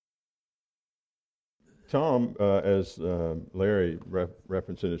Tom, as Larry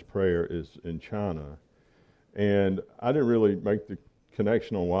referenced in his prayer, is in China. And I didn't really make the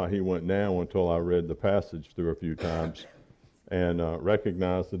connection on why he went now until I read the passage through a few times and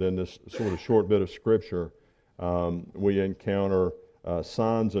recognized that in this sort of short bit of Scripture, we encounter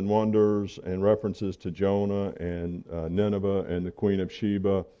signs and wonders and references to Jonah and Nineveh and the Queen of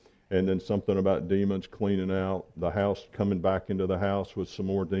Sheba, and then something about demons cleaning out the house, coming back into the house with some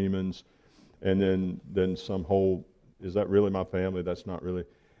more demons. And then some whole, is that really my family? That's not really.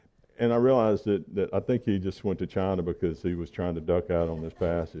 And I realized that I think he just went to China because he was trying to duck out on this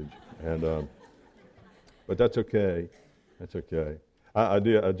passage. And but that's okay. That's okay. I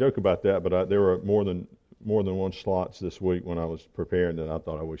joke about that, but there were more than one slots this week when I was preparing that I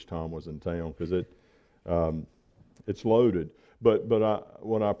thought I wish Tom was in town because it's loaded. But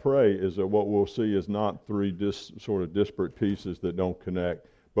what I pray is that what we'll see is not three sort of disparate pieces that don't connect,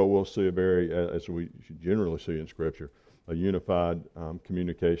 but we'll see a very, as we generally see in Scripture, a unified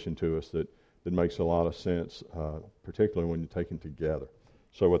communication to us that makes a lot of sense, particularly when you take them together.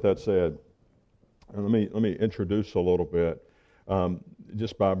 So with that said, let me introduce a little bit,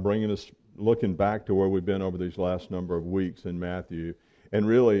 just by bringing us, looking back to where we've been over these last number of weeks in Matthew, and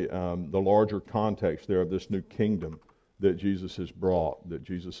really the larger context there of this new kingdom that Jesus has brought, that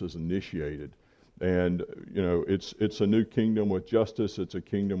Jesus has initiated. And, you know, it's a new kingdom with justice. It's a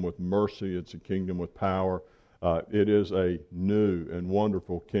kingdom with mercy. It's a kingdom with power. It is a new and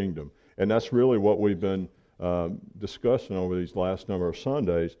wonderful kingdom. And that's really what we've been discussing over these last number of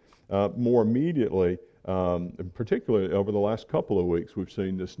Sundays. More immediately, and particularly over the last couple of weeks, we've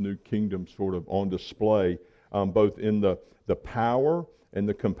seen this new kingdom sort of on display, both in the power and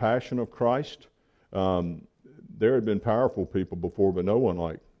the compassion of Christ. There had been powerful people before, but no one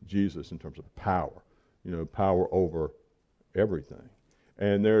like Jesus in terms of power, power over everything.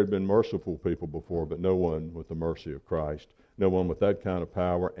 And there had been merciful people before, but no one with the mercy of Christ, no one with that kind of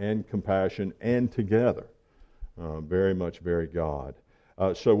power and compassion and together. Very much very God.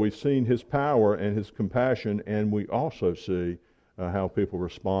 So we've seen his power and his compassion, and we also see how people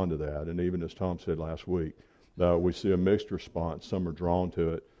respond to that. And even as Tom said last week, we see a mixed response. Some are drawn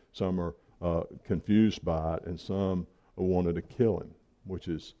to it, some are confused by it, and some wanted to kill him, which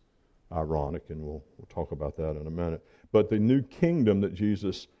is ironic, and we'll talk about that in a minute. But the new kingdom that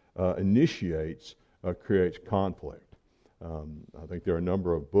Jesus initiates creates conflict. I think there are a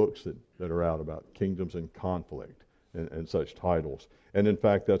number of books that are out about kingdoms and conflict and such titles. And in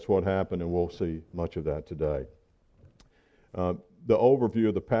fact, that's what happened, and we'll see much of that today. The overview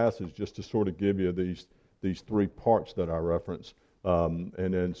of the passage, just to sort of give you these three parts that I reference, and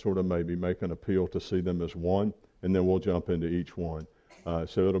then sort of maybe make an appeal to see them as one, and then we'll jump into each one.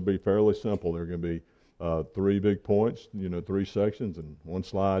 So it'll be fairly simple. There are going to be 3 big points, 3 sections and 1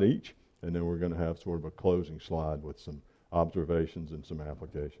 slide each, and then we're going to have sort of a closing slide with some observations and some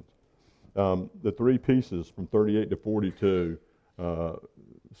applications. The 3 pieces from 38 to 42, some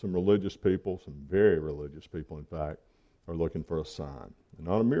religious people, some very religious people, in fact, are looking for a sign. And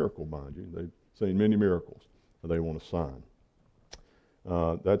not a miracle, mind you. They've seen many miracles, but they want a sign.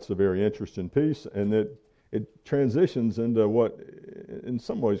 That's a very interesting piece, and it transitions into what in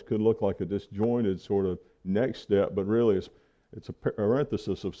some ways could look like a disjointed sort of next step, but really it's a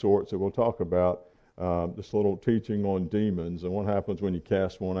parenthesis of sorts that we'll talk about, this little teaching on demons and what happens when you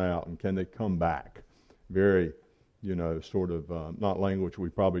cast one out, and can they come back? Very, sort of not language we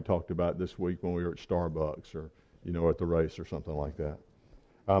probably talked about this week when we were at Starbucks or, at the race or something like that.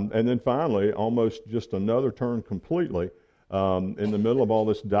 And then finally, almost just another turn completely, in the middle of all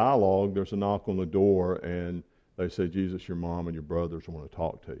this dialogue, there's a knock on the door, and they say, Jesus, your mom and your brothers want to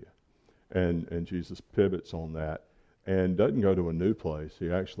talk to you. And Jesus pivots on that and doesn't go to a new place.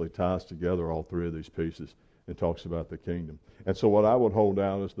 He actually ties together all 3 of these pieces and talks about the kingdom. And so what I would hold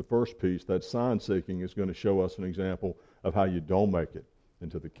out is the first piece, that sign-seeking, is going to show us an example of how you don't make it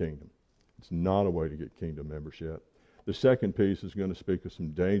into the kingdom. It's not a way to get kingdom membership. The second piece is going to speak of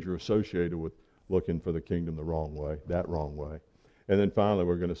some danger associated with looking for the kingdom the wrong way, that wrong way. And then finally,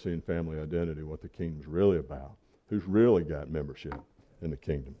 we're going to see in family identity what the kingdom's really about, who's really got membership in the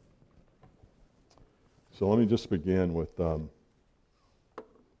kingdom. So let me just begin with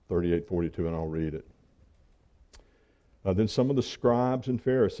 38:42, and I'll read it. Then some of the scribes and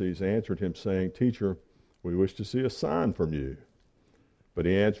Pharisees answered him, saying, Teacher, we wish to see a sign from you. But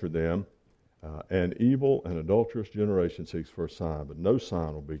he answered them, An evil and adulterous generation seeks for a sign, but no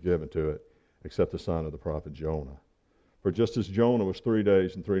sign will be given to it except the sign of the prophet Jonah. For just as Jonah was 3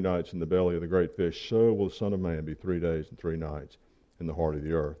 days and 3 nights in the belly of the great fish, so will the Son of Man be 3 days and 3 nights in the heart of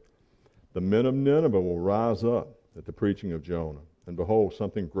the earth. The men of Nineveh will rise up at the preaching of Jonah, and behold,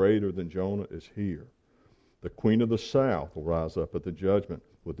 something greater than Jonah is here. The queen of the south will rise up at the judgment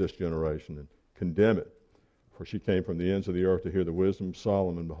with this generation and condemn it. For she came from the ends of the earth to hear the wisdom of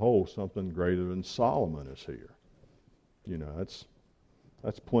Solomon. Behold, something greater than Solomon is here. You know, that's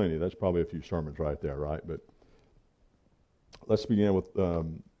plenty. That's probably a few sermons right there, right? But let's begin with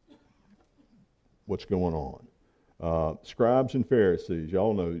what's going on. Scribes and Pharisees.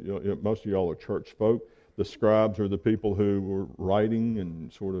 Y'all know, most of y'all are church folk. The scribes are the people who were writing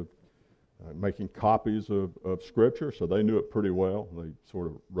and sort of making copies of Scripture, so they knew it pretty well. They sort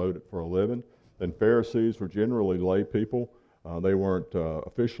of wrote it for a living. And Pharisees were generally lay people. They weren't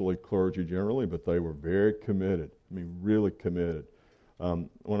officially clergy generally, but they were very committed. I mean, really committed. One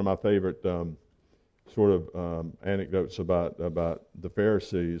of my favorite anecdotes about the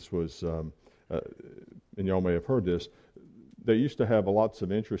Pharisees was, and y'all may have heard this, they used to have lots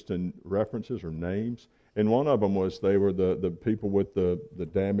of interest in references or names. And one of them was they were the people with the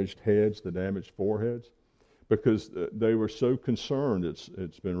damaged heads, the damaged foreheads, because they were so concerned,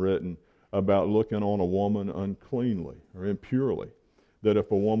 it's been written, about looking on a woman uncleanly or impurely, that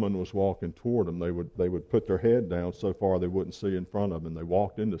if a woman was walking toward them, they would put their head down so far they wouldn't see in front of them, and they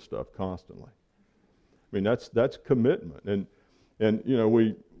walked into stuff constantly. I mean, that's commitment. And you know,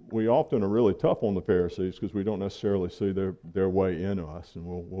 we often are really tough on the Pharisees because we don't necessarily see their way in us, and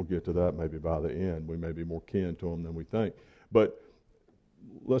we'll get to that maybe by the end. We may be more kin to them than we think. But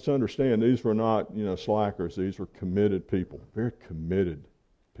let's understand, these were not, slackers. These were committed people, very committed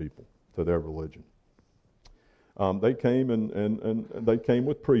people to their religion. They came and they came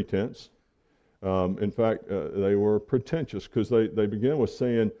with pretense. In fact, they were pretentious because they began with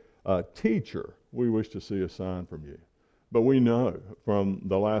saying, "Teacher, we wish to see a sign from you." But we know from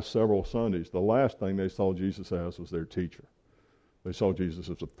the last several Sundays, the last thing they saw Jesus as was their teacher. They saw Jesus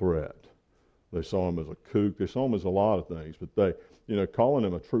as a threat. They saw him as a kook. They saw him as a lot of things. But they, calling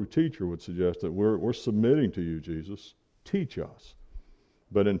him a true teacher would suggest that we're submitting to you, Jesus. Teach us.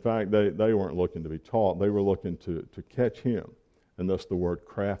 But in fact, they weren't looking to be taught. They were looking to catch him, and thus the word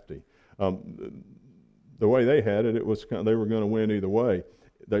crafty. The way they had it, was they were going to win either way.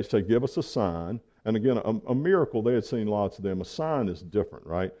 They say, "Give us a sign." And again, a miracle, they had seen lots of them. A sign is different,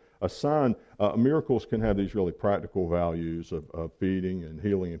 right? A sign, miracles can have these really practical values of feeding and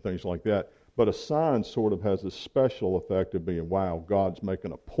healing and things like that. But a sign sort of has this special effect of being, wow, God's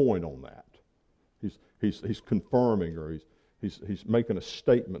making a point on that. He's confirming, or he's making a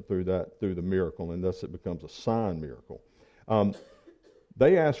statement through the miracle, and thus it becomes a sign miracle.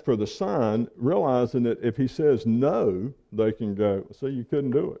 They ask for the sign, realizing that if he says no, they can go, "So you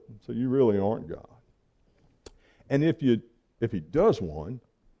couldn't do it. So you really aren't God." And if he does one,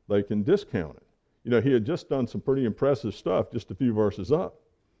 they can discount it. He had just done some pretty impressive stuff just a few verses up.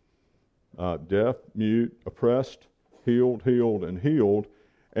 Deaf, mute, oppressed, healed, and healed.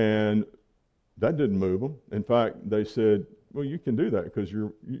 And that didn't move them. In fact, they said, "Well, you can do that because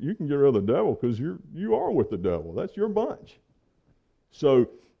you can get rid of the devil because you are with the devil. That's your bunch." So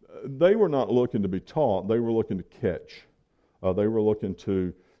they were not looking to be taught. They were looking to catch. They were looking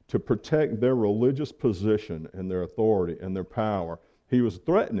to protect their religious position and their authority and their power. He was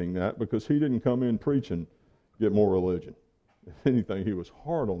threatening that because he didn't come in preaching, "Get more religion." If anything, he was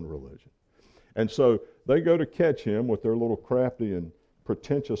hard on religion. And so they go to catch him with their little crafty and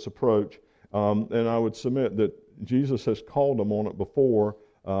pretentious approach. And I would submit that Jesus has called them on it before,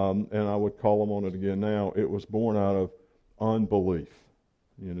 and I would call them on it again now. It was born out of unbelief.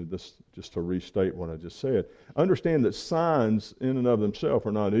 This just to restate what I just said. Understand that signs in and of themselves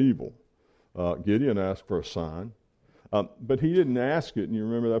are not evil. Gideon asked for a sign, but he didn't ask it, and you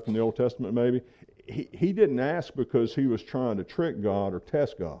remember that from the Old Testament maybe? He didn't ask because he was trying to trick God or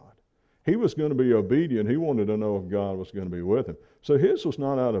test God. He was going to be obedient. He wanted to know if God was going to be with him. So his was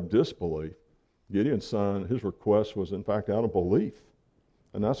not out of disbelief. Gideon's sign, his request was in fact out of belief.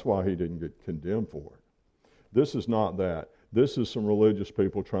 And that's why he didn't get condemned for it. This is not that. This is some religious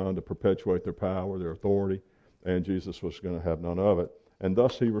people trying to perpetuate their power, their authority, and Jesus was going to have none of it. And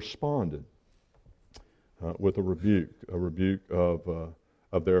thus he responded with a rebuke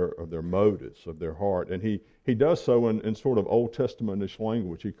of their motives, of their heart. And he does so in sort of Old Testamentish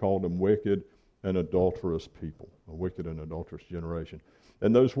language. He called them wicked and adulterous people, a wicked and adulterous generation.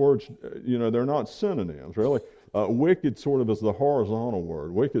 And those words, they're not synonyms, really. Wicked sort of is the horizontal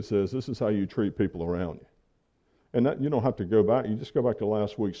word. Wicked says this is how you treat people around you. And that you don't have to go back. You just go back to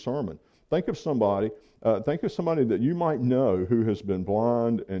last week's sermon. Think of somebody that you might know who has been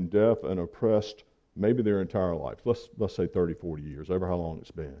blind and deaf and oppressed maybe their entire life. Let's say 30, 40 years, over how long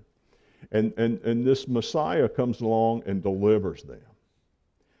it's been. And this Messiah comes along and delivers them.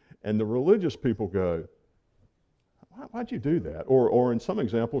 And the religious people go, why'd you do that? Or in some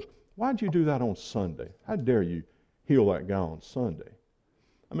examples, why'd you do that on Sunday? How dare you heal that guy on Sunday?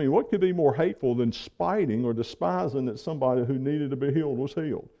 I mean, what could be more hateful than spiting or despising that somebody who needed to be healed was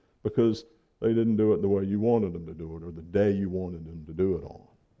healed because they didn't do it the way you wanted them to do it or the day you wanted them to do it on?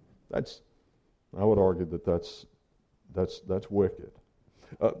 I would argue that's wicked.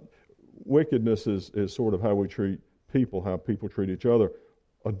 Wickedness is sort of how we treat people, how people treat each other.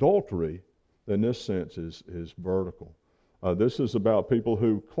 Adultery, in this sense, is vertical. This is about people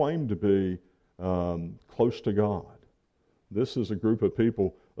who claim to be close to God. This is a group of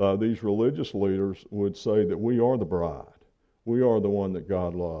people, these religious leaders would say that we are the bride. We are the one that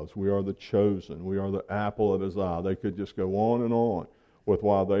God loves. We are the chosen. We are the apple of his eye. They could just go on and on with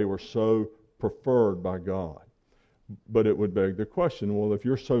why they were so preferred by God. But it would beg the question, well, if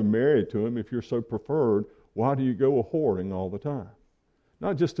you're so married to him, if you're so preferred, why do you go a-whoring all the time?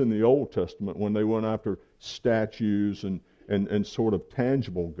 Not just in the Old Testament when they went after statues and sort of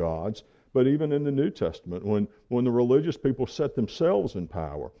tangible gods, but even in the New Testament when the religious people set themselves in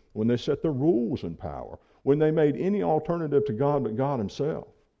power, when they set the rules in power, when they made any alternative to God but God himself.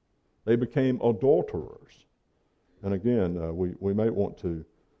 They became adulterers. And again, we may want to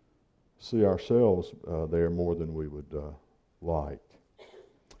see ourselves there more than we would like.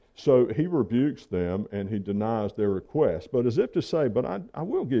 So he rebukes them and he denies their request, but as if to say, but I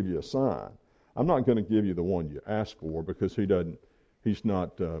will give you a sign. I'm not going to give you the one you asked for because he's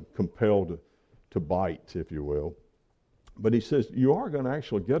not compelled to bite, if you will. But he says, you are going to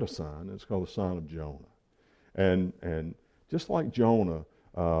actually get a sign. It's called the sign of Jonah. And just like Jonah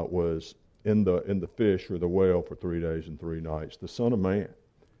was in the fish or the whale for 3 days and 3 nights, the Son of Man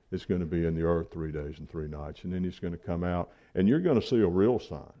is going to be in the earth 3 days and 3 nights, and then he's going to come out, and you're going to see a real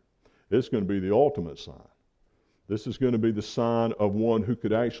sign. It's going to be the ultimate sign. This is going to be the sign of one who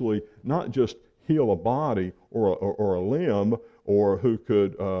could actually not just heal a body or a limb, or who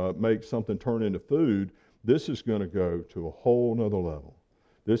could make something turn into food. This is going to go to a whole nother level.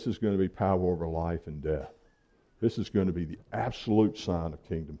 This is going to be power over life and death. This is going to be the absolute sign of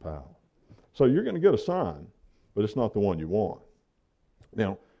kingdom power. So you're going to get a sign, but it's not the one you want.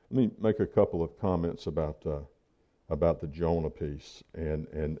 Now, let me make a couple of comments about the Jonah piece and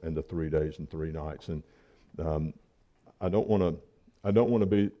the 3 days and 3 nights. And I don't want to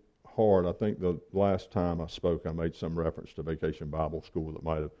be hard. I think the last time I spoke, I made some reference to Vacation Bible School that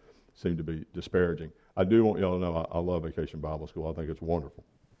might have seemed to be disparaging. I do want y'all to know I love Vacation Bible School. I think it's wonderful.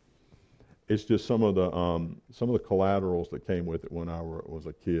 It's just some of the collaterals that came with it when I was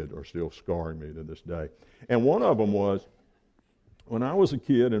a kid are still scarring me to this day. And one of them was, when I was a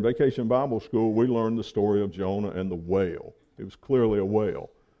kid in Vacation Bible School, we learned the story of Jonah and the whale. It was clearly a whale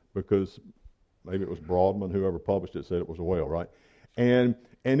because maybe it was Broadman, whoever published it, said it was a whale, right? And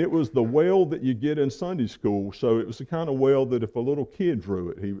it was the whale that you get in Sunday school. So it was the kind of whale that if a little kid drew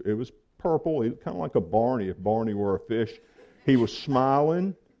it, it was purple, kind of like a Barney. If Barney were a fish, he was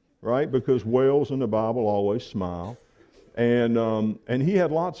smiling, right? Because whales in the Bible always smile. And he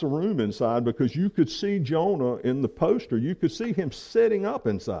had lots of room inside because you could see Jonah in the poster. You could see him sitting up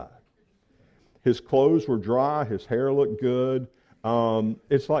inside. His clothes were dry. His hair looked good.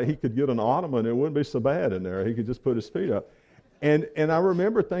 It's like he could get an ottoman. It wouldn't be so bad in there. He could just put his feet up. And I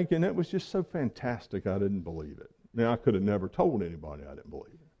remember thinking that was just so fantastic I didn't believe it. Now, I could have never told anybody I didn't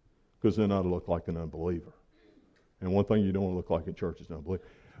believe it because then I'd look like an unbeliever. And one thing you don't want to look like in church is an unbeliever.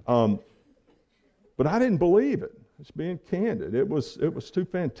 But I didn't believe it. It's being candid. It was too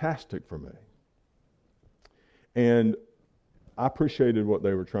fantastic for me. And I appreciated what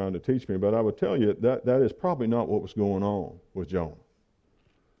they were trying to teach me, but I would tell you that is probably not what was going on with Jonah.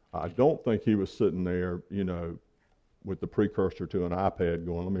 I don't think he was sitting there, with the precursor to an iPad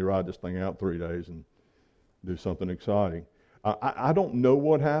going, let me ride this thing out 3 days and do something exciting. I don't know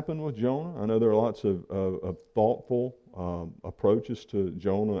what happened with Jonah. I know there are lots of thoughtful approaches to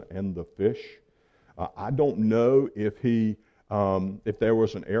Jonah and the fish. I don't know if there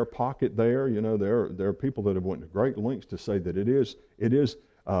was an air pocket there. There are people that have went to great lengths to say that it is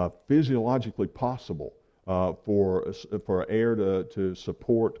physiologically possible for air to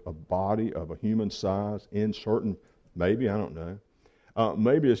support a body of a human size in certain. Maybe, I don't know.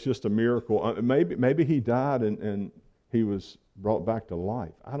 Maybe it's just a miracle. Maybe he died and he was brought back to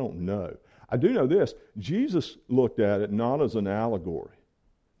life. I don't know. I do know this. Jesus looked at it not as an allegory.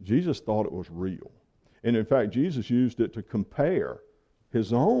 Jesus thought it was real. And in fact, Jesus used it to compare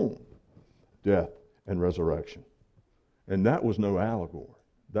his own death and resurrection. And that was no allegory.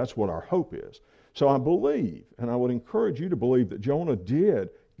 That's what our hope is. So I believe, and I would encourage you to believe, that Jonah did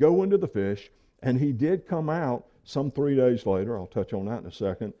go into the fish, and he did come out some 3 days later. I'll touch on that in a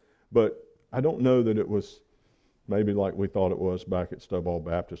second. But I don't know that it was, maybe like we thought it was back at Stuball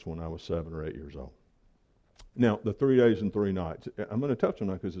Baptist when I was 7 or 8 years old. Now, the 3 days and 3 nights, I'm going to touch on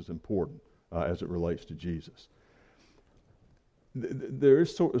that because it's important as it relates to Jesus. There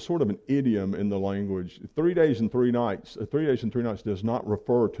is sort of an idiom in the language. 3 days and 3 nights. 3 days and 3 nights does not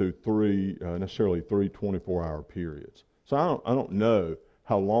refer to necessarily three 24-hour periods. So I don't know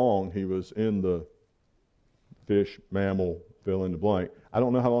how long he was in the fish, mammal, fill in the blank. I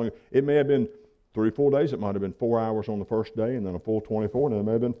don't know how long. It may have been 3 or 4 days. It might have been 4 hours on the first day, and then a full 24, and then it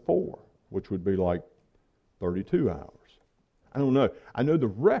may have been 4, which would be like 32 hours. I don't know. I know the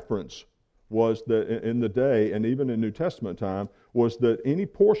reference was that in the day, and even in New Testament time, was that any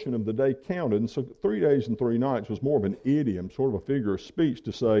portion of the day counted. And so 3 days and 3 nights was more of an idiom, sort of a figure of speech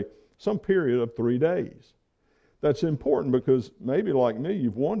to say some period of 3 days. That's important because maybe like me,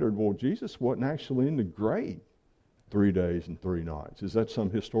 you've wondered, well, Jesus wasn't actually in the grave 3 days and 3 nights. Is that some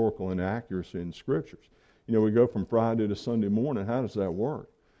historical inaccuracy in the Scriptures? You know, we go from Friday to Sunday morning. How does that work?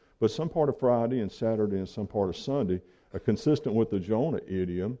 But some part of Friday and Saturday and some part of Sunday, consistent with the Jonah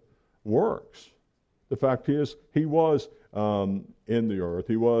idiom, works. The fact is, he was in the earth.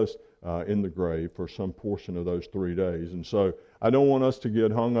 He was in the grave for some portion of those 3 days. And so I don't want us to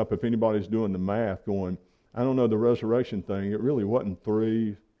get hung up if anybody's doing the math going, I don't know, the resurrection thing, it really wasn't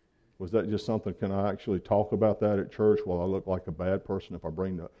 3. Was that just something, can I actually talk about that at church while I look like a bad person if I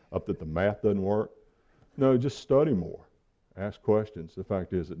bring up that the math doesn't work? No, just study more. Ask questions. The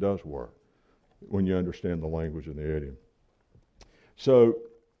fact is, it does work when you understand the language of the idiom. So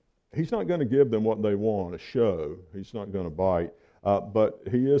he's not going to give them what they want, a show. He's not going to bite. But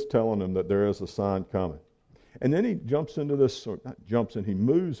he is telling them that there is a sign coming. And then he jumps into this, or not jumps in, he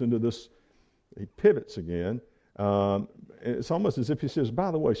moves into this, he pivots again. It's almost as if he says,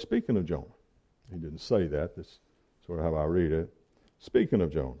 by the way, speaking of Jonah. He didn't say that. That's sort of how I read it. Speaking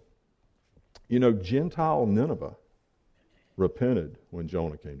of Jonah. You know, Gentile Nineveh repented when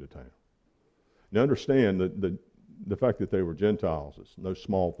Jonah came to town. Now understand that the fact that they were Gentiles is no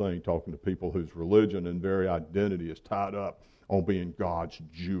small thing, talking to people whose religion and very identity is tied up on being God's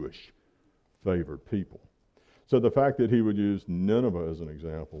Jewish favored people. So the fact that he would use Nineveh as an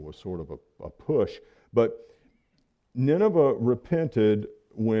example was sort of a push. But Nineveh repented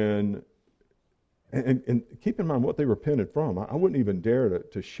when, and keep in mind what they repented from. I wouldn't even dare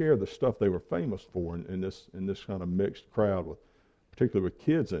to share the stuff they were famous for in this kind of mixed crowd, particularly with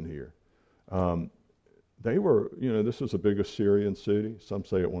kids in here. They were, you know, this was the biggest Syrian city. Some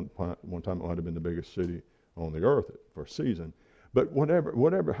say at one time it might have been the biggest city on the earth for a season. But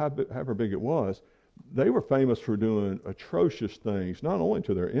however big it was, they were famous for doing atrocious things, not only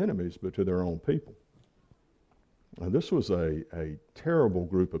to their enemies, but to their own people. Now, this was a terrible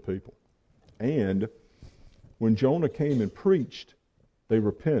group of people. And when Jonah came and preached, they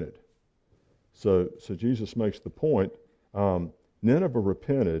repented. So Jesus makes the point, Nineveh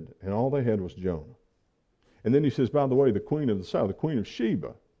repented, and all they had was Jonah. And then he says, by the way, the queen of the south, the queen of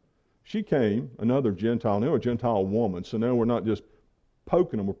Sheba, she came, another Gentile, now a Gentile woman. So now we're not just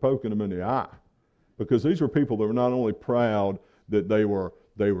poking them, we're poking them in the eye. Because these were people that were not only proud that they were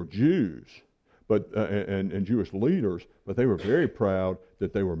Jews, but and Jewish leaders, but they were very proud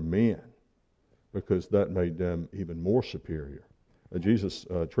that they were men, because that made them even more superior. Jesus'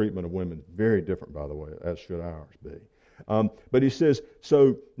 treatment of women, very different, by the way, as should ours be. But he says,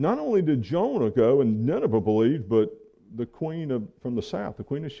 so not only did Jonah go and Nineveh believed, but the queen from the south, the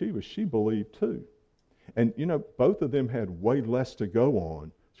queen of Sheba, she believed too. And you know, both of them had way less to go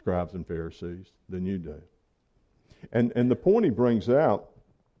on, scribes and Pharisees, than you do. And the point he brings out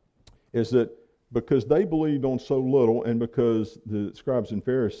is that because they believed on so little, and because the scribes and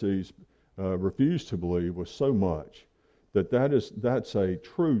Pharisees refused to believe with so much, that's a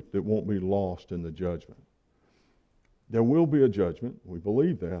truth that won't be lost in the judgment. There will be a judgment. We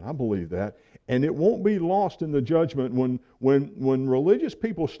believe that. I believe that. And it won't be lost in the judgment when religious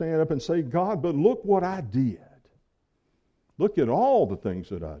people stand up and say, God, but look what I did. Look at all the things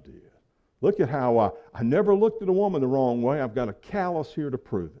that I did. Look at how I never looked at a woman the wrong way. I've got a callus here to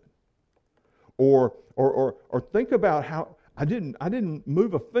prove it. Or think about how I didn't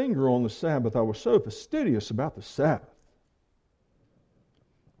move a finger on the Sabbath. I was so fastidious about the Sabbath.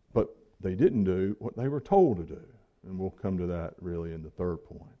 But they didn't do what they were told to do. And we'll come to that really in the third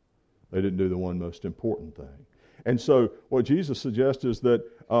point. They didn't do the one most important thing. And so what Jesus suggests is that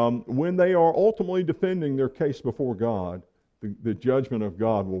when they are ultimately defending their case before God, the judgment of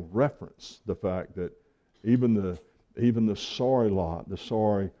God will reference the fact that even the sorry lot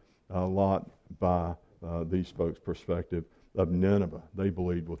by these folks' perspective of Nineveh, they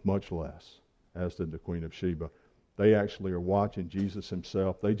believed with much less, as did the Queen of Sheba. They actually are watching Jesus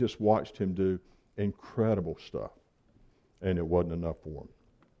himself. They just watched him do incredible stuff. and it wasn't enough for him.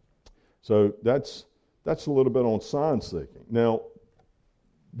 So that's a little bit on sign seeking. Now,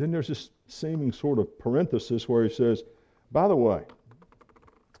 then there's this seeming sort of parenthesis where he says, by the way,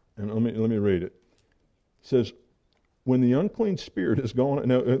 and let me read it. He says, when the unclean spirit is gone.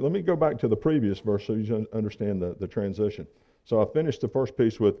 Now, let me go back to the previous verse so you understand the transition. So I finished the first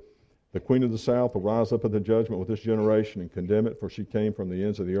piece with, the queen of the south will rise up at the judgment with this generation and condemn it, for she came from the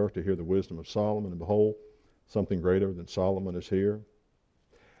ends of the earth to hear the wisdom of Solomon, and behold, something greater than Solomon is here.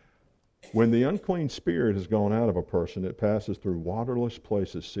 When the unclean spirit has gone out of a person, it passes through waterless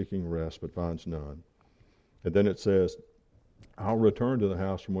places seeking rest, but finds none. And then it says, I'll return to the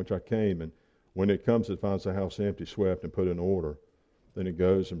house from which I came, and when it comes, it finds the house empty, swept, and put in order. Then it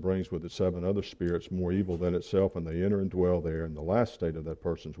goes and brings with it 7 other spirits more evil than itself, and they enter and dwell there. And the last state of that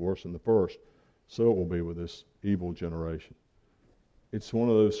person is worse than the first. So it will be with this evil generation. It's one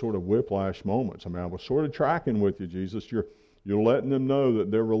of those sort of whiplash moments. I mean, I was sort of tracking with you, Jesus. You're letting them know that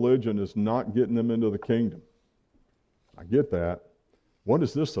their religion is not getting them into the kingdom. I get that. What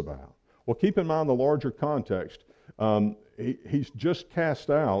is this about? Well, keep in mind the larger context. He's just cast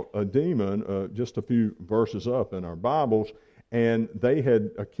out a demon just a few verses up in our Bibles, and they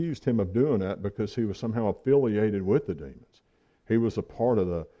had accused him of doing that because he was somehow affiliated with the demons. He was a part of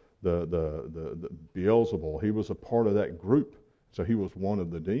the Beelzebul. He was a part of that group, so he was one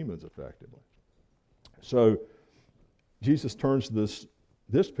of the demons effectively. So Jesus turns to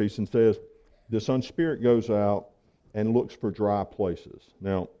this piece and says, this unspirit goes out and looks for dry places.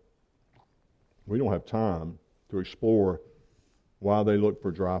 Now, we don't have time to explore why they look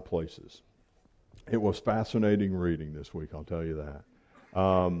for dry places. It was fascinating reading this week, I'll tell you that.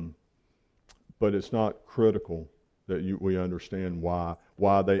 But it's not critical that we understand why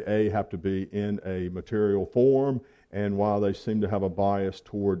they have to be in a material form, and why they seem to have a bias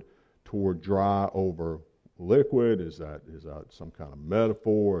toward dry over liquid. Is that some kind of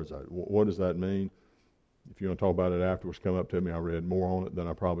metaphor? What does that mean? If you want to talk about it afterwards, come up to me. I read more on it than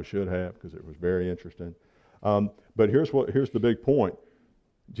I probably should have because it was very interesting. But here's the big point.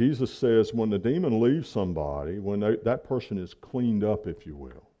 Jesus says when the demon leaves somebody, when that person is cleaned up, if you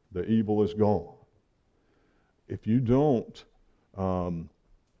will, the evil is gone. If you don't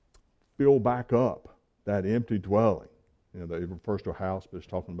fill back up that empty dwelling, that it refers to a house, but it's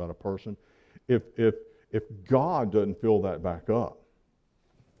talking about a person. If God doesn't fill that back up,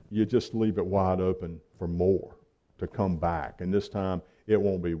 you just leave it wide open for more to come back. And this time it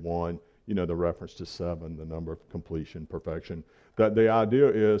won't be one. The reference to 7, the number of completion, perfection. That the idea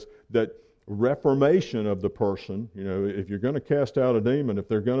is that reformation of the person, if you're going to cast out a demon, if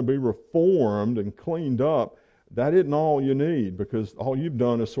they're going to be reformed and cleaned up, that isn't all you need, because all you've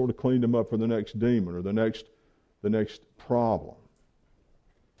done is sort of cleaned them up for the next demon or the next problem.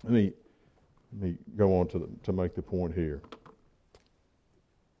 Let me go on to make the point here,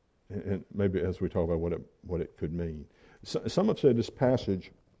 and maybe as we talk about what it could mean. Some have said this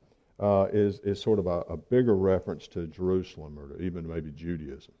passage is sort of a bigger reference to Jerusalem, or to even maybe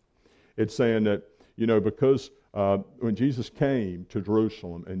Judaism. It's saying that, because when Jesus came to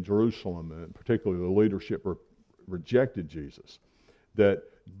Jerusalem, and particularly the leadership rejected Jesus, that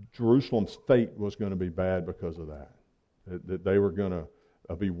Jerusalem's fate was going to be bad because of that. That they were going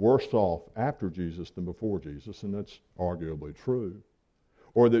to be worse off after Jesus than before Jesus, and that's arguably true.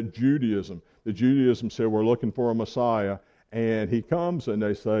 Or that Judaism said, we're looking for a Messiah, and he comes and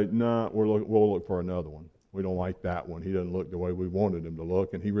they say, nah, we'll look for another one. We don't like that one. He doesn't look the way we wanted him to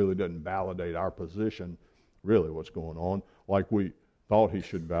look, and he really doesn't validate our position, really what's going on, like we thought he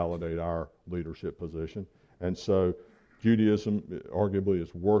should validate our leadership position. And so Judaism arguably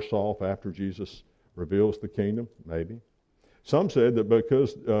is worse off after Jesus reveals the kingdom, maybe. Some said that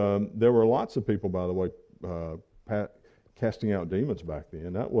because there were lots of people, by the way, casting out demons back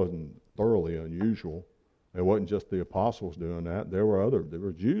then. That wasn't thoroughly unusual. It wasn't just the apostles doing that. There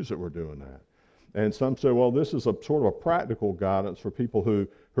were Jews that were doing that. And some say, well, this is a sort of a practical guidance for people who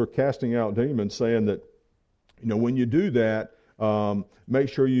are casting out demons, saying that, when you do that, make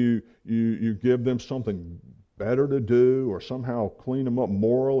sure you give them something better to do, or somehow clean them up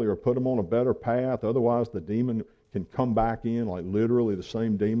morally, or put them on a better path. Otherwise, the demon can come back in, like literally the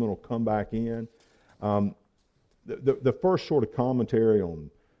same demon will come back in. The first sort of commentary on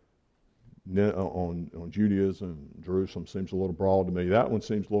Judaism and Jerusalem seems a little broad to me. That one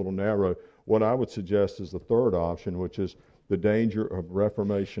seems a little narrow. What I would suggest is the third option, which is the danger of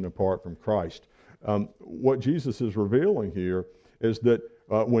reformation apart from Christ. What Jesus is revealing here is that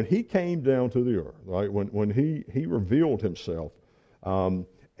when he came down to the earth, right, when he revealed himself and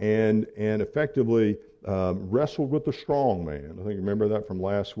effectively wrestled with the strong man. I think remember that from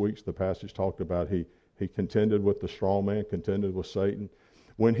last week's, the passage talked about he He contended with the strong man, contended with Satan.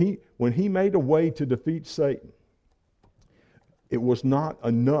 When he made a way to defeat Satan, it was not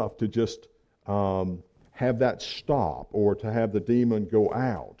enough to just have that stop or to have the demon go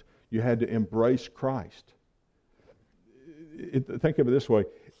out. You had to embrace Christ. Think of it this way.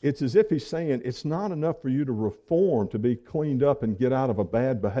 It's as if he's saying it's not enough for you to reform, to be cleaned up and get out of a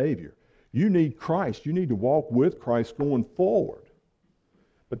bad behavior. You need Christ. You need to walk with Christ going forward.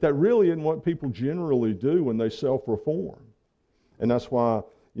 But that really isn't what people generally do when they self-reform. And that's why,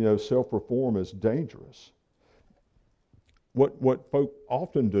 self-reform is dangerous. What folk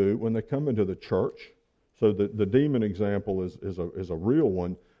often do when they come into the church, so the demon example is a real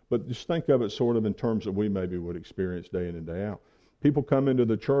one, but just think of it sort of in terms that we maybe would experience day in and day out. People come into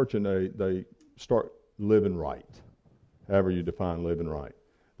the church and they start living right, however you define living right.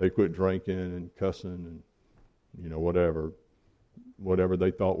 They quit drinking and cussing and, whatever they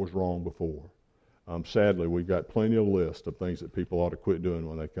thought was wrong before. Sadly, we've got plenty of lists of things that people ought to quit doing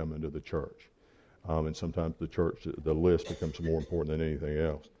when they come into the church. And sometimes the list becomes more important than anything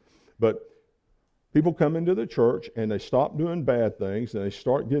else. But people come into the church and they stop doing bad things and they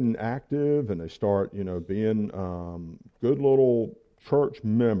start getting active and they start, being good little church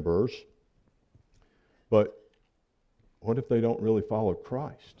members. But what if they don't really follow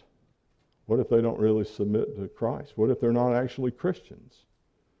Christ? What if they don't really submit to Christ? What if they're not actually Christians?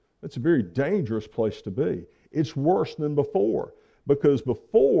 That's a very dangerous place to be. It's worse than before, because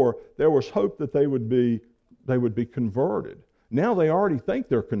before there was hope that they would be converted. Now they already think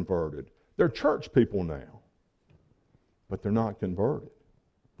they're converted. They're church people now, but they're not converted.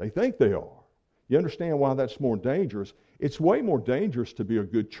 They think they are. You understand why that's more dangerous? It's way more dangerous to be a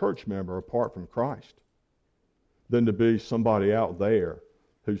good church member apart from Christ than to be somebody out there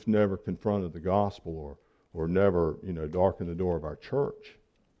who's never confronted the gospel or never, darkened the door of our church.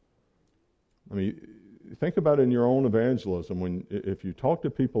 I mean, think about it in your own evangelism. If you talk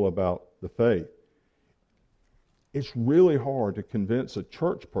to people about the faith, it's really hard to convince a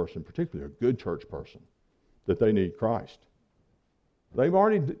church person, particularly a good church person, that they need Christ. They're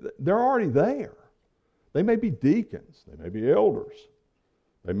already there. They may be deacons. They may be elders.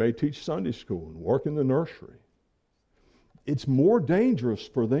 They may teach Sunday school and work in the nursery. It's more dangerous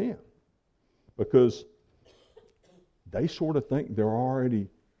for them because they sort of think they're already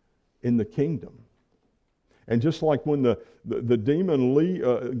in the kingdom. And just like when the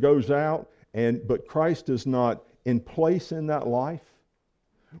demon goes out, but Christ is not in place in that life,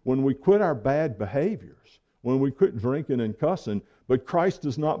 when we quit our bad behaviors, when we quit drinking and cussing, but Christ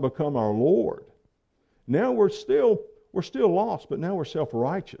does not become our Lord, now we're still lost, but now we're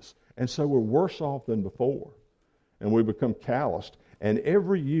self-righteous, and so we're worse off than before. And we become calloused. And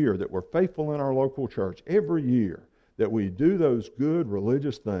every year that we're faithful in our local church, every year that we do those good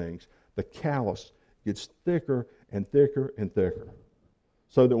religious things, the callous gets thicker and thicker and thicker.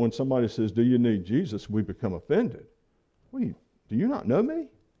 So that when somebody says, "Do you need Jesus?" we become offended. Do you not know me?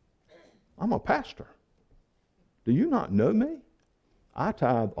 I'm a pastor. Do you not know me? I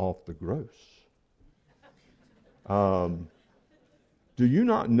tithe off the gross. Do you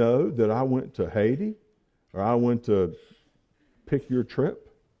not know that I went to Haiti? Or I went to pick your trip?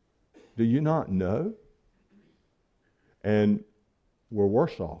 Do you not know? And we're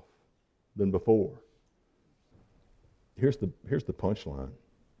worse off than before. Here's the punchline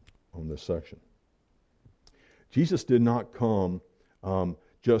on this section. Jesus did not come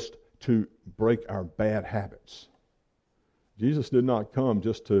just to break our bad habits. Jesus did not come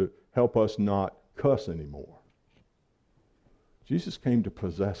just to help us not cuss anymore. Jesus came to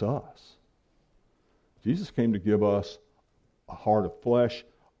possess us. Jesus came to give us a heart of flesh,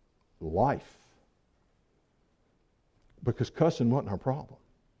 life. Because cussing wasn't our problem.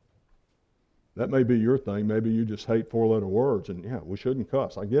 That may be your thing. Maybe you just hate four-letter words, and we shouldn't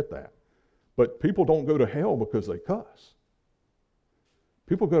cuss. I get that. But people don't go to hell because they cuss.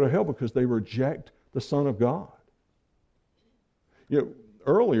 People go to hell because they reject the Son of God.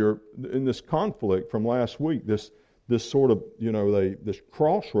 Earlier in this conflict from last week, this sort of, this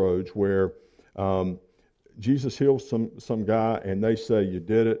crossroads where Jesus heals some guy, and they say, "You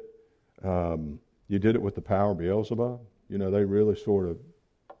did it. You did it with the power of Beelzebub." They really sort of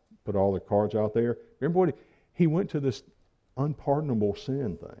put all the cards out there. Remember what he went to this unpardonable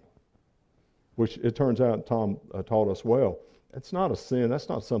sin thing, which it turns out Tom taught us well. It's not a sin. That's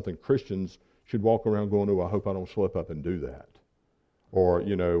not something Christians should walk around going, "Oh, I hope I don't slip up and do that." Or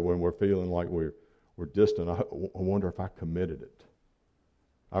when we're feeling like we're distant, I wonder if I committed it.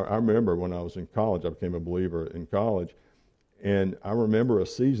 I remember when I was in college, I became a believer in college, and I remember a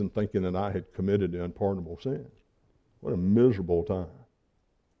season thinking that I had committed the unpardonable sin. What a miserable time.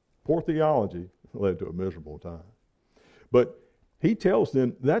 Poor theology led to a miserable time. But he tells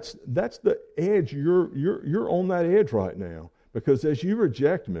them that's the edge. You're on that edge right now, because as you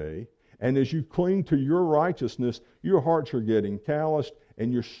reject me and as you cling to your righteousness, your hearts are getting calloused,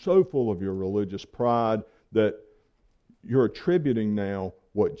 and you're so full of your religious pride that you're attributing now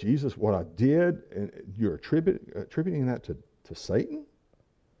what I did, and you're attributing that to Satan.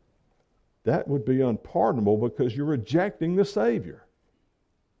 That would be unpardonable because you're rejecting the Savior.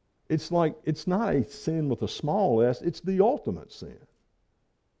 It's like, it's not a sin with a small s, it's the ultimate sin.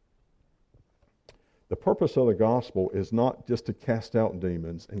 The purpose of the gospel is not just to cast out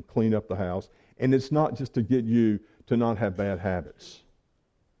demons and clean up the house, and it's not just to get you to not have bad habits.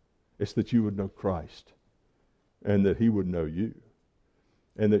 It's that you would know Christ, and that he would know you,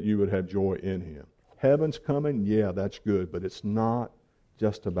 and that you would have joy in him. Heaven's coming, yeah, that's good, but it's not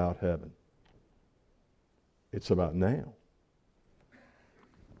just about heaven. It's about now.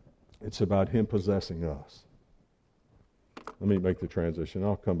 It's about him possessing us. Let me make the transition.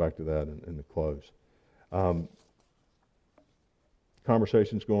 I'll come back to that in the close.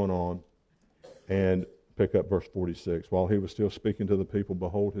 Conversation's going on, and pick up verse 46. While he was still speaking to the people,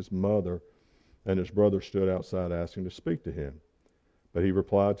 behold, his mother and his brother stood outside asking to speak to him. But he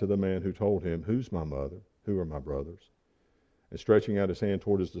replied to the man who told him, "Who's my mother? Who are my brothers?" And stretching out his hand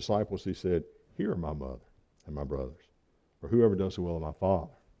toward his disciples, he said, "Here are my mother and my brothers. For whoever does the will of my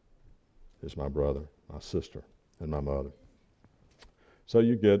Father is my brother, my sister, and my mother." So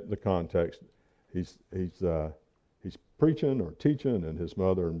you get the context. He's preaching or teaching, and his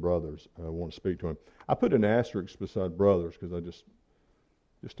mother and brothers want to speak to him. I put an asterisk beside brothers because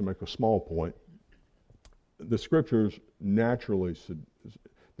just to make a small point. The scriptures naturally,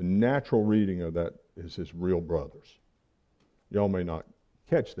 the natural reading of that is his real brothers. Y'all may not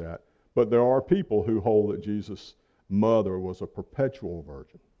catch that, but there are people who hold that Jesus' mother was a perpetual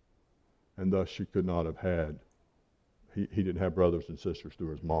virgin, and thus she could not have had, he didn't have brothers and sisters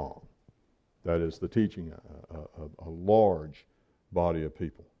through his mom. That is the teaching of a large body of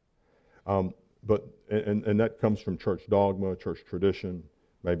people. But that comes from church dogma, church tradition,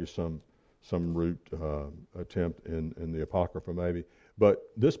 maybe some root attempt in the Apocrypha maybe. But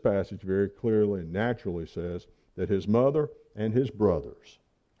this passage very clearly and naturally says that his mother and his brothers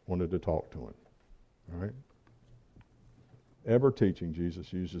wanted to talk to him. All right? Ever teaching,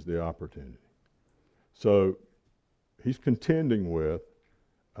 Jesus uses the opportunity. So he's contending with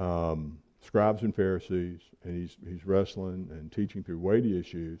scribes and Pharisees, and he's wrestling and teaching through weighty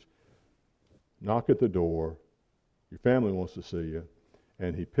issues. Knock at the door. Your family wants to see you.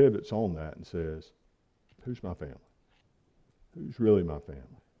 And he pivots on that and says, "Who's my family? Who's really my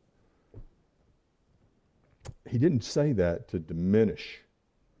family?" He didn't say that to diminish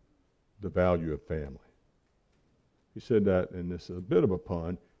the value of family. He said that, and this is a bit of a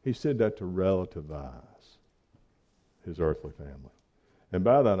pun, he said that to relativize his earthly family. And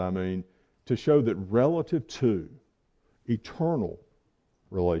by that I mean to show that relative to eternal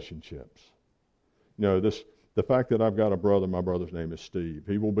relationships. You know, the fact that I've got a brother, my brother's name is Steve.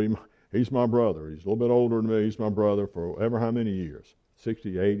 He's my brother. He's a little bit older than me. He's my brother for ever how many years,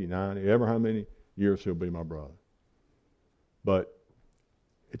 60, 80, 90, ever how many years he'll be my brother. But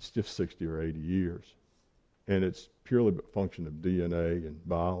it's just 60 or 80 years. And it's purely a function of DNA and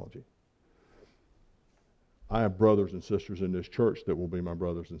biology. I have brothers and sisters in this church that will be my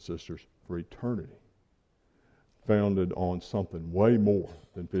brothers and sisters for eternity, founded on something way more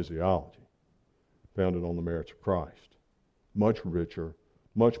than physiology, founded on the merits of Christ. Much richer,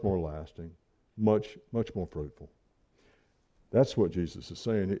 much more lasting, much more fruitful. That's what Jesus is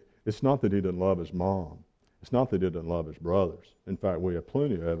saying. It's not that he didn't love his mom. It's not that he didn't love his brothers. In fact, we have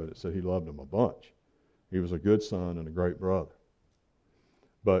plenty of evidence that he loved them a bunch. He was a good son and a great brother.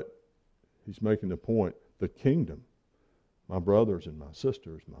 But he's making the point, the kingdom, my brothers and my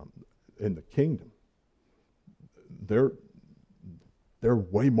sisters in the kingdom, they're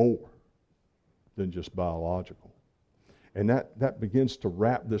way more than just biological. And that begins to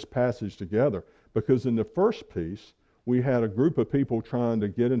wrap this passage together, because in the first piece, we had a group of people trying to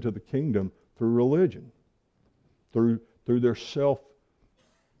get into the kingdom through religion, through their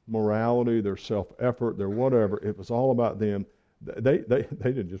self-morality, their self-effort, their whatever. It was all about them. They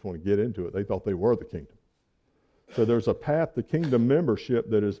didn't just want to get into it. They thought they were the kingdom. So there's a path to kingdom membership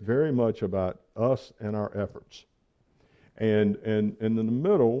that is very much about us and our efforts. And in the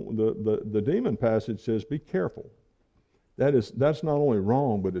middle, the demon passage says, be careful. That's not only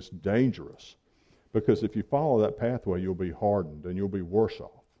wrong, but it's dangerous. Because if you follow that pathway, you'll be hardened and you'll be worse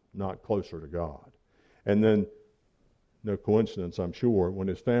off, not closer to God. And then, no coincidence, I'm sure, when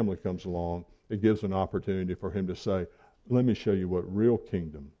his family comes along, it gives an opportunity for him to say, let me show you what real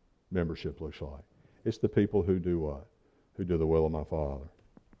kingdom membership looks like. It's the people who do what? Who do the will of my Father.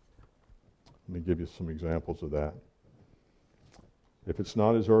 Let me give you some examples of that. If it's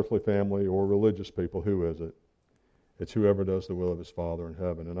not his earthly family or religious people, who is it? It's whoever does the will of his Father in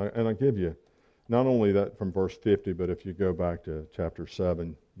heaven. And I give you not only that from verse 50, but if you go back to chapter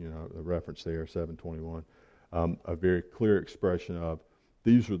 7, the reference there, 7:21, a very clear expression of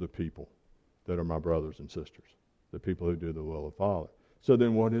these are the people that are my brothers and sisters, the people who do the will of the Father. So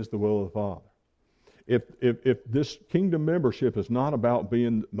then what is the will of the Father? If this kingdom membership is not about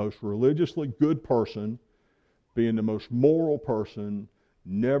being the most religiously good person, being the most moral person,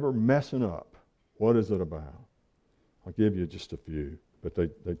 never messing up, what is it about? I'll give you just a few, but they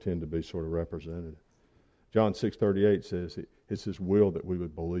tend to be sort of representative. John 6:38 says it's his will that we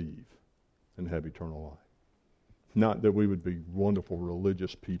would believe and have eternal life. Not that we would be wonderful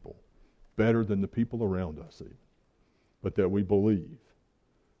religious people, better than the people around us even, but that we believe.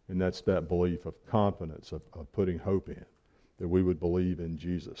 And that's that belief of confidence, of putting hope in, that we would believe in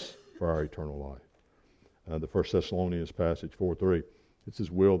Jesus for our eternal life. The 1 Thessalonians passage 4:3, it's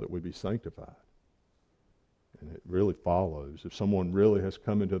his will that we be sanctified. And it really follows, if someone really has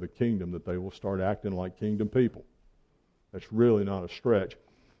come into the kingdom, that they will start acting like kingdom people. That's really not a stretch.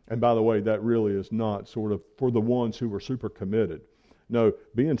 And by the way, that really is not sort of for the ones who are super committed. No,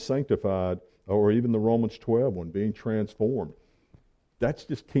 being sanctified, or even the Romans 12 one, being transformed, that's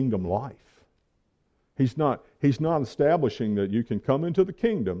just kingdom life. He's not establishing that you can come into the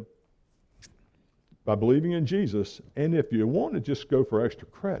kingdom by believing in Jesus, and if you want to just go for extra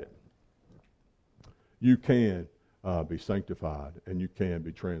credit, you can be sanctified and you can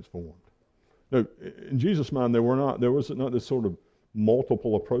be transformed. No, in Jesus' mind, there was not this sort of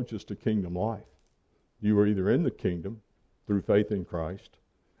multiple approaches to kingdom life. You were either in the kingdom through faith in Christ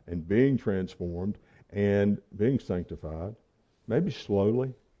and being transformed and being sanctified, maybe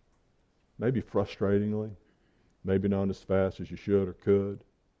slowly, maybe frustratingly, maybe not as fast as you should or could.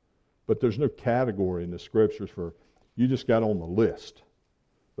 But there's no category in the scriptures for you just got on the list,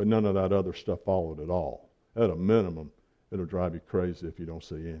 but none of that other stuff followed at all. At a minimum, it'll drive you crazy if you don't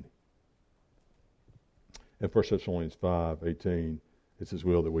see any. In 1 Thessalonians 5:18, it's his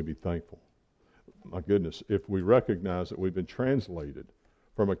will that we be thankful. My goodness, if we recognize that we've been translated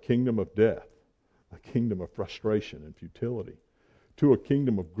from a kingdom of death, a kingdom of frustration and futility, to a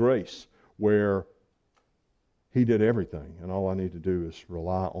kingdom of grace where he did everything and all I need to do is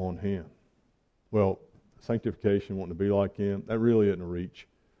rely on him. Well, sanctification, wanting to be like him, that really isn't a reach.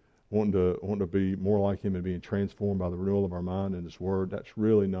 Wanting to be more like him and being transformed by the renewal of our mind and his word, that's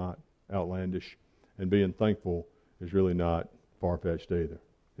really not outlandish. And being thankful is really not far-fetched either.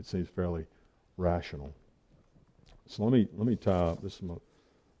 It seems fairly rational. So let me tie up, this is my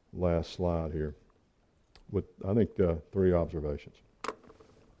last slide here, with I think 3 observations.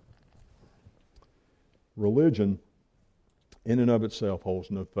 Religion in and of itself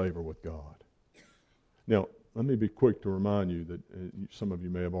holds no favor with God. Now, let me be quick to remind you that some of you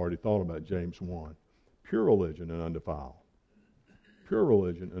may have already thought about James 1. Pure religion and undefiled. Pure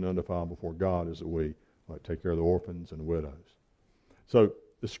religion and undefiled before God is that we take care of the orphans and the widows. So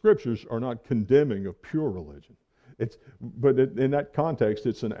the scriptures are not condemning of pure religion. But in that context,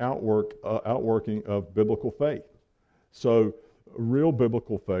 it's an outworking of biblical faith. So real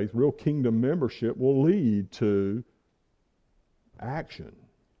biblical faith, real kingdom membership will lead to action.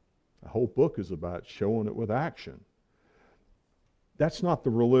 The whole book is about showing it with action. That's not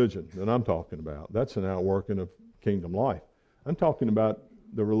the religion that I'm talking about. That's an outworking of kingdom life. I'm talking about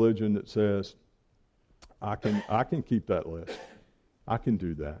the religion that says, I can keep that list. I can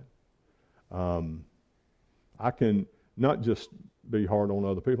do that. I can not just be hard on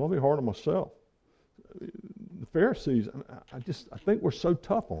other people, I'll be hard on myself. The Pharisees, I think we're so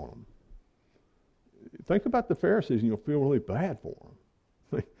tough on them. Think about the Pharisees and you'll feel really bad for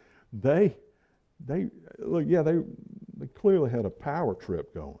them. They clearly had a power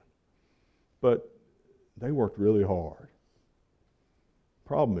trip going, but they worked really hard.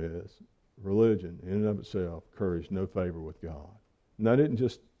 Problem is, religion in and of itself carries no favor with God. And that isn't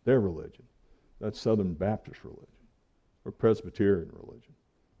just their religion. That's Southern Baptist religion, or Presbyterian religion,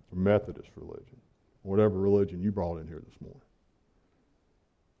 or Methodist religion, or whatever religion you brought in here this morning.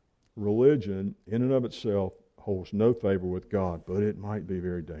 Religion in and of itself holds no favor with God, but it might be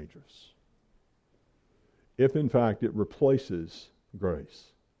very dangerous. If in fact it replaces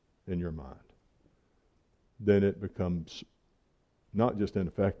grace in your mind, then it becomes not just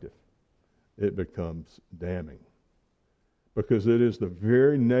ineffective, it becomes damning. Because it is the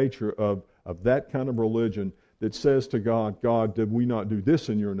very nature of that kind of religion that says to God, God, did we not do this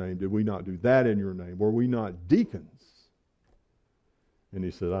in your name? Did we not do that in your name? Were we not deacons? And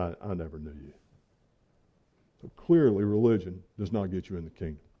he said, I never knew you. So clearly religion does not get you in the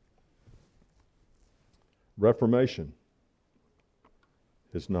kingdom. Reformation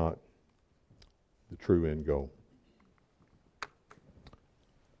is not the true end goal.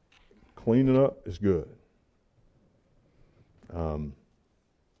 Cleaning up is good.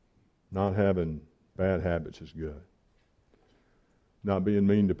 Not having bad habits is good. Not being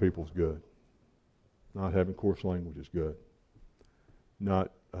mean to people is good. Not having coarse language is good.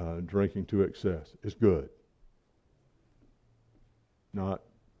 Not drinking to excess is good. Not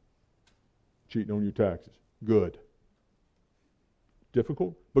cheating on your taxes, good.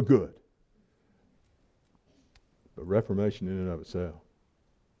 Difficult, but good. But reformation in and of itself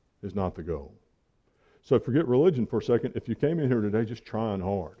is not the goal. So forget religion for a second. If you came in here today just trying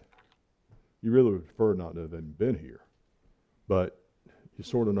hard, you really would prefer not to have been here. But you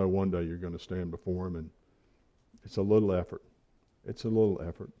sort of know one day you're going to stand before him, and it's a little effort. It's a little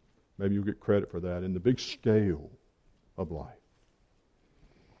effort. Maybe you'll get credit for that in the big scale of life.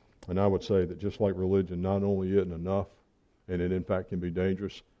 And I would say that just like religion not only isn't enough, and it in fact can be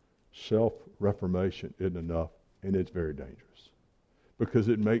dangerous, self-reformation isn't enough, and it's very dangerous. Because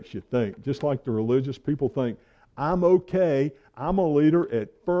it makes you think, just like the religious people think, I'm okay, I'm a leader at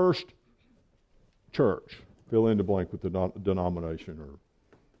First Church. Fill in the blank with the denomination or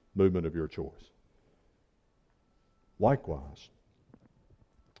movement of your choice. Likewise,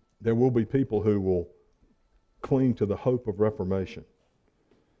 there will be people who will cling to the hope of reformation.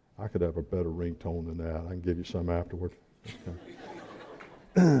 I could have a better ringtone than that. I can give you some afterward.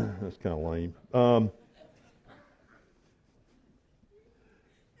 That's kind of lame.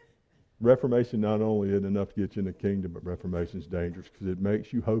 Reformation not only isn't enough to get you in the kingdom, but reformation is dangerous because it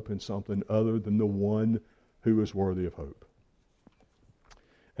makes you hope in something other than the one who is worthy of hope.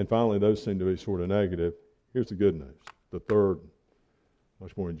 And finally, those seem to be sort of negative. Here's the good news. The third,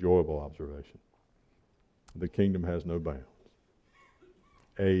 much more enjoyable observation. The kingdom has no bounds.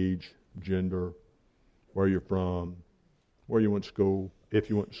 Age, gender, where you're from, where you went to school, if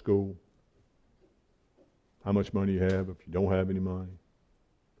you went to school, how much money you have if you don't have any money,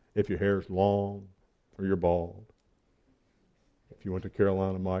 if your hair's long or you're bald. If you went to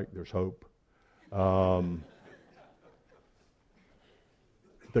Carolina, Mike, there's hope.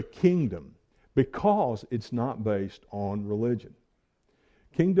 The kingdom, because it's not based on religion.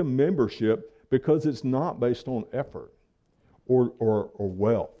 Kingdom membership, because it's not based on effort or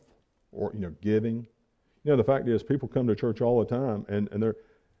wealth or giving. The fact is people come to church all the time and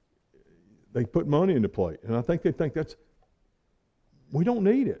they put money in the plate. And I think they think we don't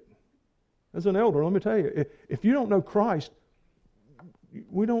need it. As an elder, let me tell you, if you don't know Christ,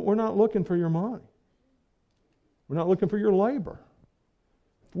 we're not looking for your money. We're not looking for your labor.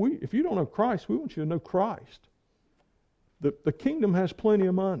 If you don't know Christ, we want you to know Christ. The kingdom has plenty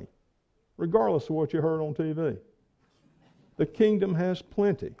of money, regardless of what you heard on TV. The kingdom has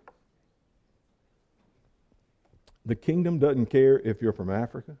plenty. The kingdom doesn't care if you're from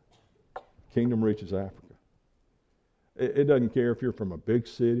Africa. The kingdom reaches Africa. It doesn't care if you're from a big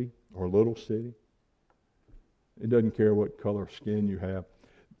city or a little city. It doesn't care what color of skin you have.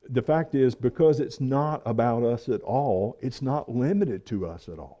 The fact is, because it's not about us at all, it's not limited to us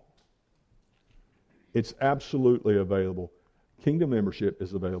at all. It's absolutely available. Kingdom membership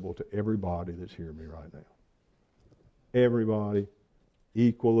is available to everybody that's hearing me right now. Everybody,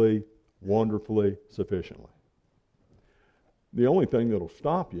 equally, wonderfully, sufficiently. The only thing that'll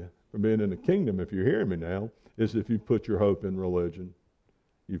stop you from being in the kingdom, if you're hearing me now, is if you put your hope in religion,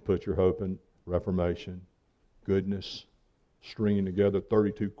 you put your hope in reformation, goodness, stringing together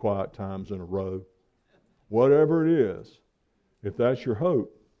 32 quiet times in a row. Whatever it is, if that's your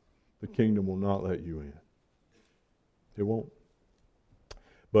hope, the kingdom will not let you in. It won't.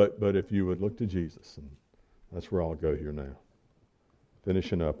 But if you would look to Jesus, and that's where I'll go here now,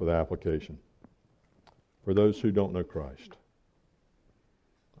 finishing up with application. For those who don't know Christ,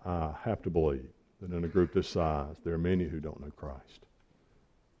 I have to believe that in a group this size, there are many who don't know Christ.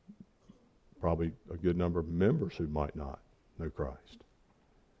 Probably a good number of members who might not know Christ.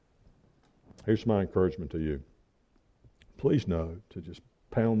 Here's my encouragement to you. Please know, to just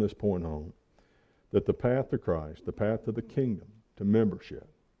pound this point home, that the path to Christ, the path to the kingdom, to membership,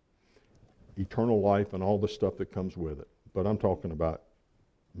 eternal life and all the stuff that comes with it, but I'm talking about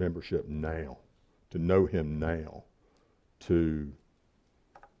membership now, to know Him now, to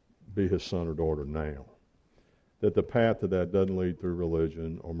be His son or daughter now. That the path to that doesn't lead through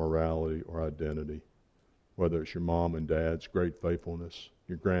religion or morality or identity, whether it's your mom and dad's great faithfulness,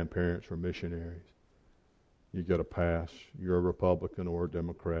 your grandparents were missionaries, you get a pass, you're a Republican or a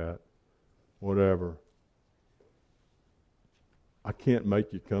Democrat, whatever. I can't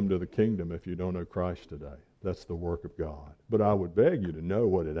make you come to the kingdom if you don't know Christ today. That's the work of God. But I would beg you to know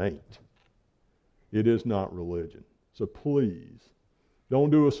what it ain't. It is not religion. So please,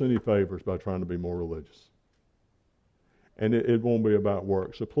 don't do us any favors by trying to be more religious. And it won't be about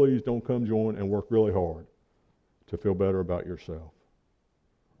work. So please don't come join and work really hard to feel better about yourself.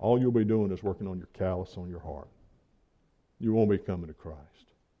 All you'll be doing is working on your callous on your heart. You won't be coming to Christ.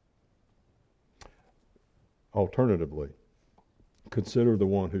 Alternatively, consider the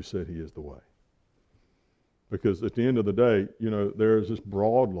one who said he is the way. Because at the end of the day, there's this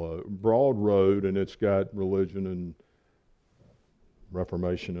broad road, and it's got religion and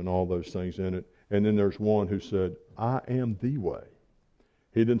Reformation and all those things in it. And then there's one who said, I am the way.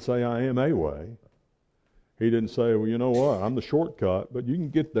 He didn't say, I am a way. He didn't say, well, you know what, I'm the shortcut, but you can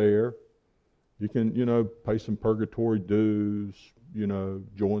get there. You can, pay some purgatory dues,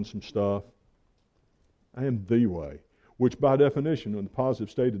 join some stuff. I am the way, which by definition, when the positive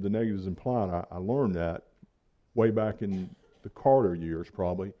stated, the negative is implied. I learned that way back in the Carter years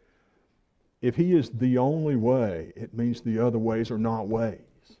probably. If he is the only way, it means the other ways are not ways.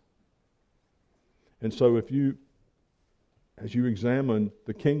 And so as you examine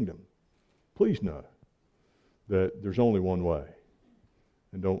the kingdom, please know that there's only one way.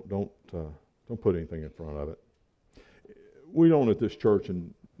 And don't put anything in front of it. We don't at this church,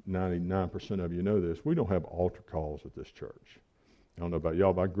 and 99% of you know this, we don't have altar calls at this church. I don't know about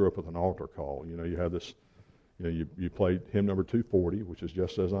y'all, but I grew up with an altar call. You have this, you played hymn number 240, which is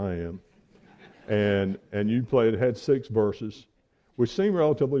Just As I Am. And you played, it had 6 verses, which seem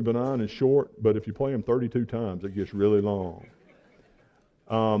relatively benign and short, but if you play them 32 times, it gets really long.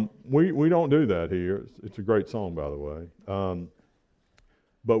 We don't do that here. It's a great song, by the way.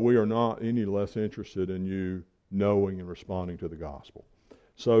 But we are not any less interested in you knowing and responding to the gospel.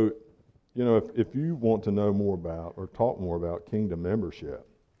 So, if you want to know more about or talk more about kingdom membership,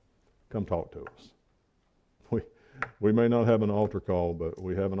 come talk to us. We may not have an altar call, but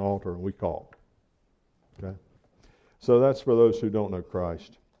we have an altar and we call. Okay? So that's for those who don't know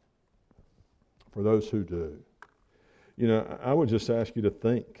Christ. For those who do. I would just ask you to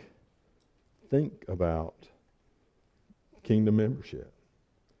think about kingdom membership.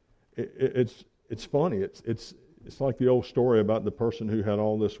 It's funny. It's like the old story about the person who had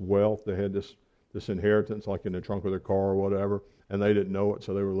all this wealth. They had this inheritance, like in the trunk of their car or whatever, and they didn't know it,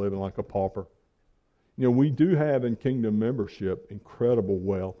 so they were living like a pauper. We do have in kingdom membership incredible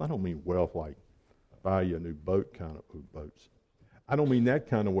wealth. I don't mean wealth like buy you a new boat kind of boats. I don't mean that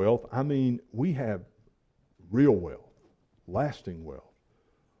kind of wealth. I mean we have real wealth, lasting wealth,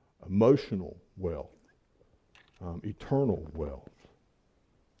 emotional wealth, eternal wealth.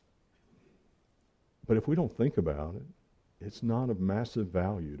 But if we don't think about it, it's not of massive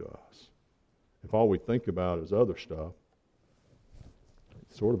value to us. If all we think about is other stuff,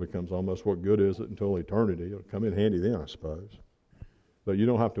 it sort of becomes almost what good is it until eternity. It'll come in handy then, I suppose. But you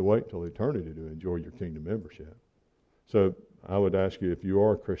don't have to wait till eternity to enjoy your kingdom membership. So I would ask you, if you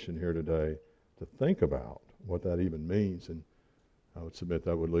are a Christian here today, to think about what that even means, and I would submit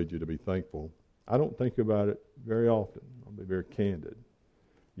that would lead you to be thankful. I don't think about it very often. I'll be very candid.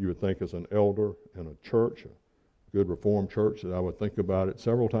 You would think as an elder in a church, a good Reformed church, that I would think about it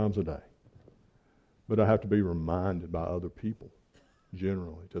several times a day. But I have to be reminded by other people,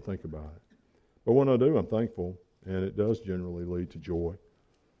 generally, to think about it. But when I do, I'm thankful, and it does generally lead to joy,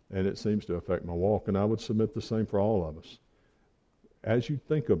 and it seems to affect my walk, and I would submit the same for all of us. As you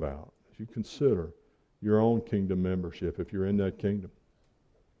think about, as you consider your own kingdom membership, if you're in that kingdom,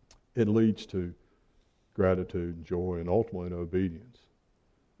 it leads to gratitude, joy, and ultimately to obedience.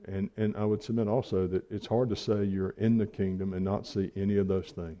 And I would submit also that it's hard to say you're in the kingdom and not see any of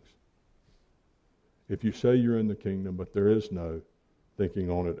those things. If you say you're in the kingdom, but there is no thinking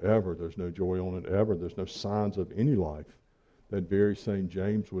on it ever, there's no joy on it ever, there's no signs of any life, that very same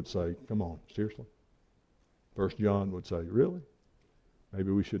James would say, come on, seriously? 1 John would say, really?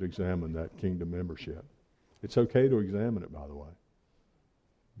 Maybe we should examine that kingdom membership. It's okay to examine it, by the way.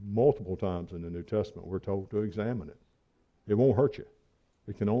 Multiple times in the New Testament, we're told to examine it. It won't hurt you.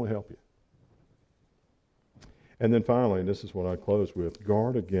 It can only help you. And then finally, and this is what I close with,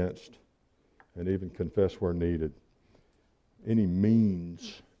 guard against and even confess where needed any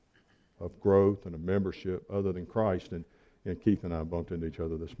means of growth and of membership other than Christ. And Keith and I bumped into each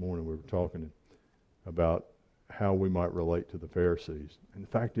other this morning. We were talking about how we might relate to the Pharisees. And the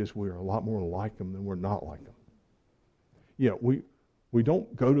fact is, we are a lot more like them than we're not like them. Yeah, we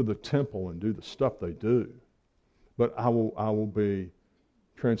don't go to the temple and do the stuff they do, but I will be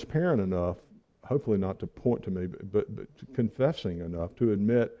transparent enough, hopefully not to point to me, but confessing enough to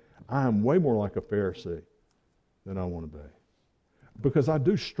admit I am way more like a Pharisee than I want to be. Because I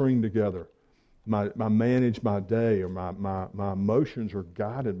do string together. I manage my day, or my emotions are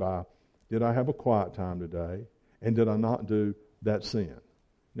guided by, did I have a quiet time today? And did I not do that sin?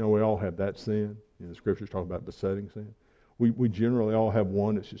 You know, we all have that sin. You know, the scriptures talk about besetting sin. We generally all have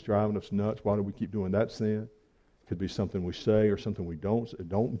one that's just driving us nuts. Why do we keep doing that sin? It could be something we say or something we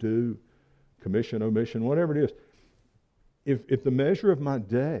don't do, commission, omission, whatever it is. If the measure of my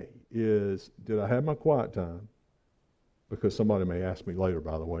day is, did I have my quiet time? Because somebody may ask me later,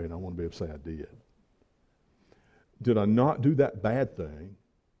 by the way, and I want to be able to say I did. Did I not do that bad thing?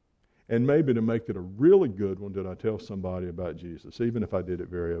 And maybe to make it a really good one, did I tell somebody about Jesus? Even if I did it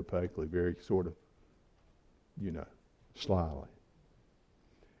very opaquely, very sort of, slyly.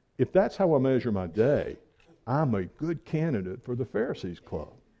 If that's how I measure my day, I'm a good candidate for the Pharisees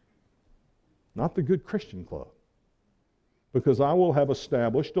Club, not the Good Christian Club. Because I will have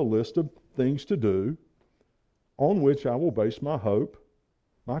established a list of things to do on which I will base my hope,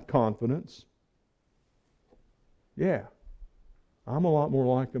 my confidence. Yeah, I'm a lot more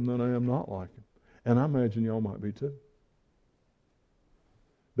like him than I am not like him. And I imagine y'all might be too.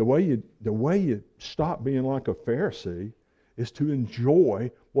 The way you stop being like a Pharisee is to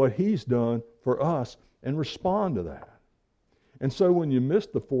enjoy what he's done for us and respond to that. And so when you miss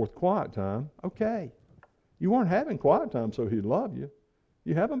the fourth quiet time, okay. You weren't having quiet time so he'd love you.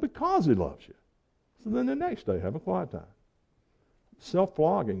 You have him because he loves you. So then the next day, have a quiet time.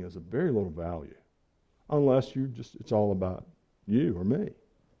 Self-flogging is of very little value, unless it's all about you or me.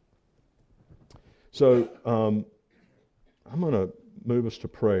 So I'm going to move us to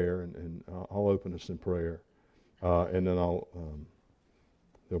prayer, and I'll open us in prayer, and then there'll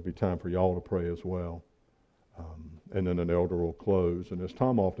be time for y'all to pray as well, and then an elder will close. And as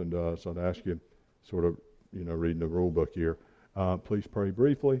Tom often does, I'd ask you, sort of, reading the rule book here, please pray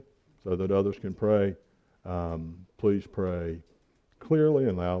briefly so that others can pray. Please pray clearly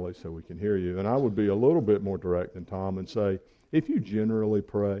and loudly so we can hear you. And I would be a little bit more direct than Tom and say, if you generally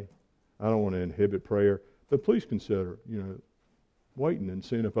pray, I don't want to inhibit prayer, but please consider, waiting and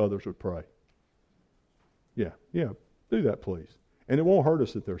seeing if others would pray. Yeah, do that, please. And it won't hurt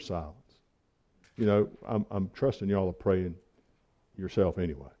us if there's silence. I'm trusting y'all to pray in yourself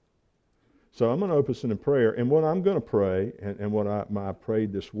anyway. So I'm going to open us in prayer, and what I'm going to pray, and what I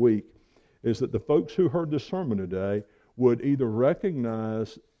prayed this week, is that the folks who heard this sermon today would either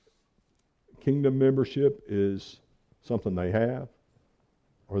recognize kingdom membership is something they have,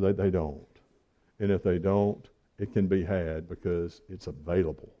 or that they don't. And if they don't, it can be had because it's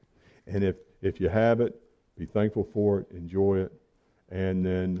available. And if you have it, be thankful for it, enjoy it, and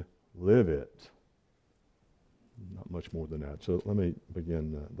then live it. Not much more than that. So let me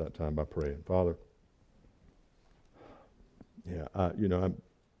begin that time by praying. Father,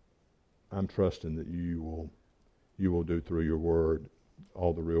 I'm trusting that you will do through your word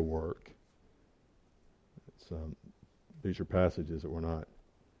all the real work. These are passages that were not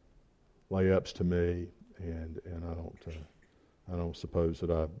layups to me, and I don't suppose that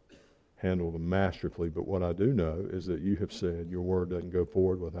I've handled them masterfully. But what I do know is that you have said your word doesn't go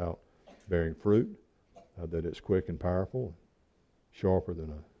forward without bearing fruit. That it's quick and powerful, sharper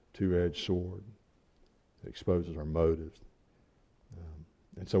than a two-edged sword. It exposes our motives.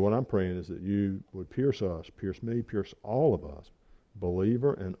 And so what I'm praying is that you would pierce us, pierce me, pierce all of us,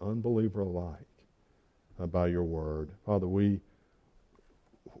 believer and unbeliever alike, by your word. Father, we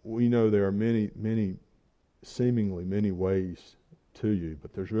know there are many, seemingly many ways to you,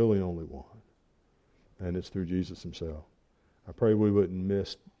 but there's really only one, and it's through Jesus himself. I pray we wouldn't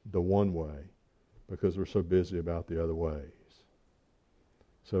miss the one way, because we're so busy about the other ways.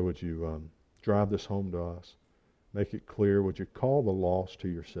 So would you drive this home to us? Make it clear. Would you call the lost to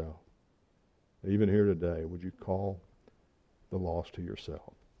yourself? Even here today, would you call the lost to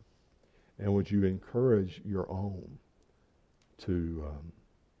yourself? And would you encourage your own to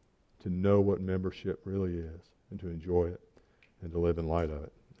know what membership really is, and to enjoy it, and to live in light of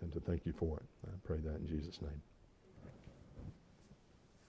it, and to thank you for it? I pray that in Jesus' name.